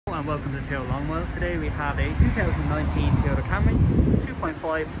and welcome to Toyota Longwell. Today we have a 2019 Toyota Camry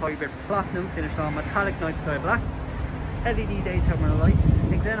 2.5 Hybrid Platinum finished on metallic night sky black, LED day terminal lights,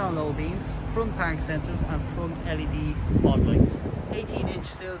 xenon low beams, front park sensors and front LED fog lights, 18-inch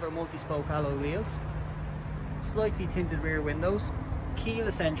silver multi-spoke alloy wheels, slightly tinted rear windows,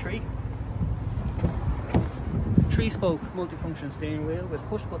 keyless entry, 3-spoke multifunction steering wheel with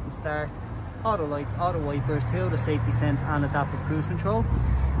push button start, auto lights, auto wipers, Toyota safety sense and adaptive cruise control,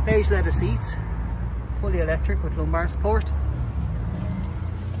 beige leather seats, fully electric with lumbar support,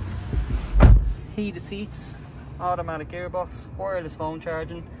 heated seats, automatic gearbox, wireless phone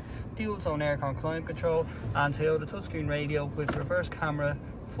charging, dual zone aircon climate control and Toyota touchscreen radio with reverse camera,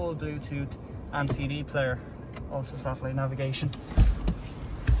 full Bluetooth and CD player, also satellite navigation.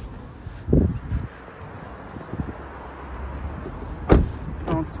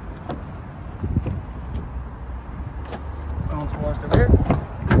 Going towards the rear,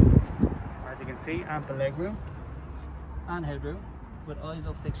 as you can see, ample leg room and headroom with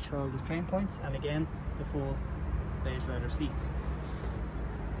ISO fixed child restraint points and again the full beige leather seats.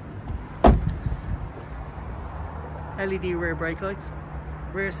 LED rear brake lights,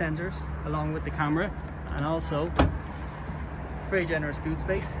 rear sensors along with the camera and also very generous boot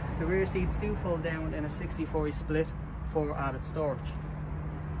space. The rear seats do fold down in a 60/40 split for added storage.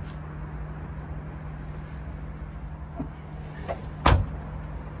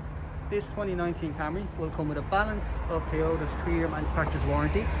 This 2019 Camry will come with a balance of Toyota's 3-year manufacturer's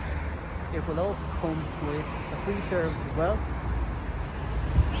warranty. It will also come with a free service as well.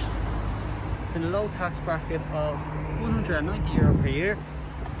 It's in a low tax bracket of €190 per year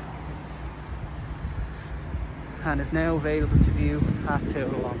and is now available to view at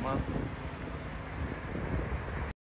Toyota Longwell.